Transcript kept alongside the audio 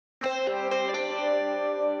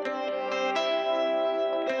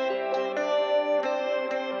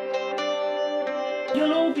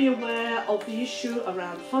You'll all be aware of the issue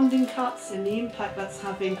around funding cuts and the impact that's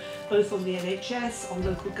having both on the NHS, on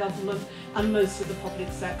local government and most of the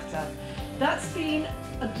public sector. That's been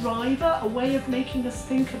a driver, a way of making us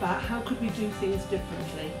think about how could we do things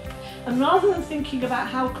differently. And rather than thinking about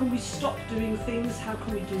how can we stop doing things, how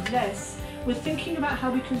can we do less, we're thinking about how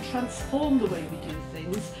we can transform the way we do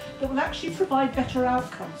things that will actually provide better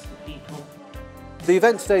outcomes for people. The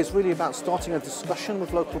event today is really about starting a discussion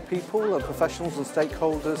with local people and professionals and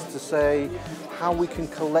stakeholders to say how we can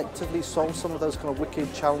collectively solve some of those kind of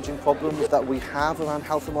wicked, challenging problems that we have around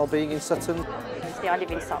health and wellbeing in Sutton. I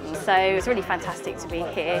live in Sutton, so it's really fantastic to be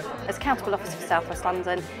here. As Accountable Officer for South West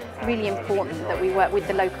London, really important that we work with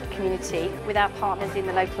the local community, with our partners in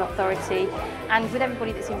the local authority and with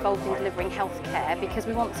everybody that's involved in delivering healthcare, because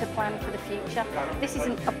we want to plan for the future. This is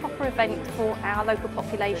a proper event for our local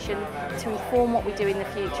population to inform what we do in the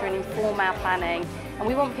future and inform our planning. And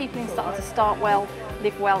we want people in Sutton to start well,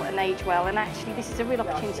 live well and age well, and actually this is a real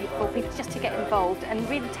opportunity for people just to get involved and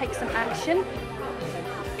really take some action.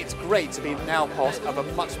 It's great to be now part of a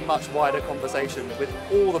much wider conversation with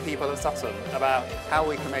all the people of Sutton about how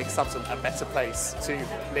we can make Sutton a better place to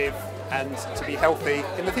live and to be healthy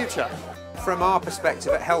in the future. From our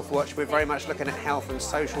perspective at HealthWatch, we're very much looking at health and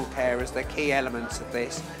social care as the key elements of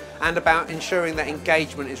this, and about ensuring that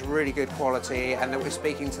engagement is really good quality and that we're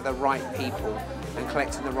speaking to the right people and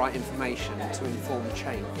collecting the right information to inform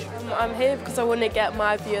change. I'm here because I want to get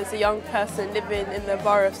my view as a young person living in the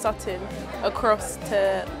borough of Sutton across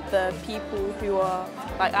to the people who are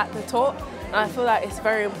at the top. And I feel like it's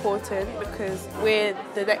very important because we're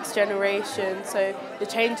the next generation, so the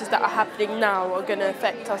changes that are happening now are going to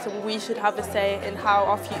affect us and we should have a say in how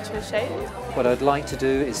our future is shaped. What I'd like to do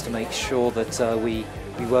is to make sure that we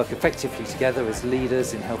work effectively together as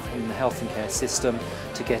leaders in the health and care system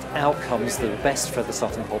to get outcomes that are best for the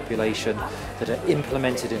Sutton population, that are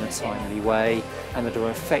implemented in a timely way and that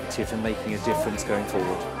are effective in making a difference going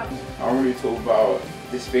forward. I really talk about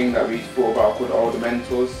this thing that we thought about called older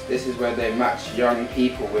mentors. This is where they match young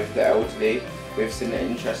people with the elderly with some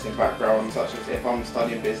interesting backgrounds, such as if I'm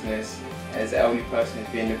studying business, as an elderly person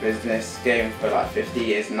who's been in the business game for like 50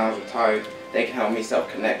 years and now retired, they can help me set up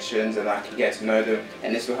connections and I can get to know them,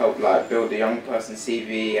 and this will help build a young person's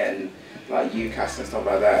CV and UCAS and stuff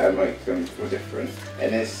like that and make them feel different.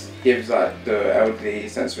 And this gives the elderly a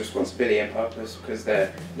sense of responsibility and purpose because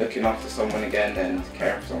they're looking after someone again and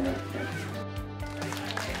caring for someone.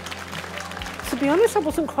 To be honest, I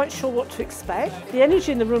wasn't quite sure what to expect. The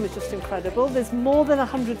energy in the room is just incredible. There's more than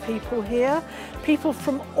 100 people here, people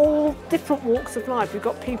from all different walks of life. We've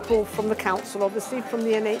got people from the council, obviously, from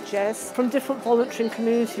the NHS, from different voluntary and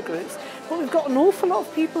community groups. But we've got an awful lot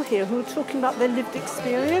of people here who are talking about their lived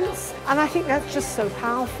experience, and I think that's just so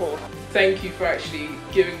powerful. Thank you for actually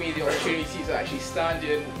giving me the opportunity to actually stand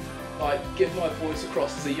in, give my voice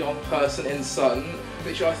across as a young person in Sutton,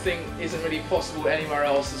 which I think isn't really possible anywhere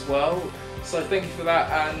else as well. So thank you for that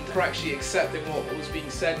and for actually accepting what was being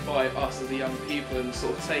said by us as the young people and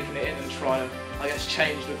sort of taking it in and trying to,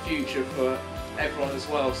 change the future for everyone as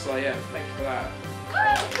well. So yeah, thank you for that.